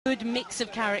good mix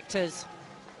of characters.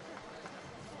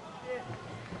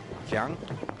 Jiang.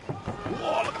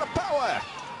 Oh, look at the power!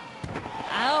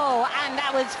 Oh, and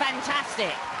that was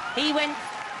fantastic. He went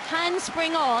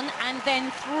handspring on and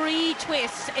then 3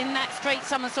 twists in that straight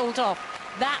somersault off.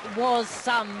 That was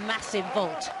some massive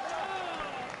vault.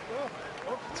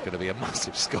 It's going to be a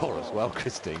massive score as well,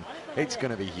 Christine. It's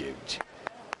going to be huge.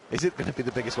 Is it going to be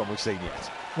the biggest one we've seen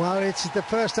yet? Well, it's the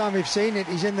first time we've seen it.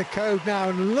 He's in the cove now,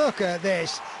 and look at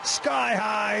this. Sky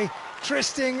high,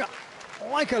 twisting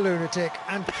like a lunatic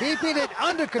and keeping it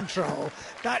under control.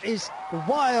 That is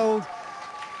wild.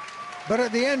 But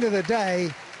at the end of the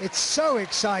day, it's so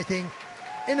exciting,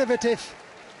 innovative,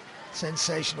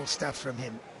 sensational stuff from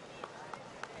him.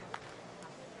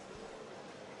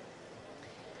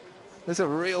 There's a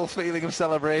real feeling of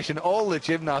celebration. All the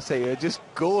gymnasts here are just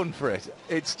going for it.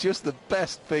 It's just the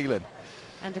best feeling.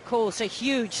 And of course, a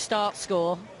huge start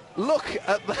score. Look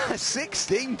at that,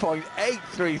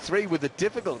 16.833 with a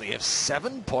difficulty of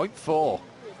 7.4.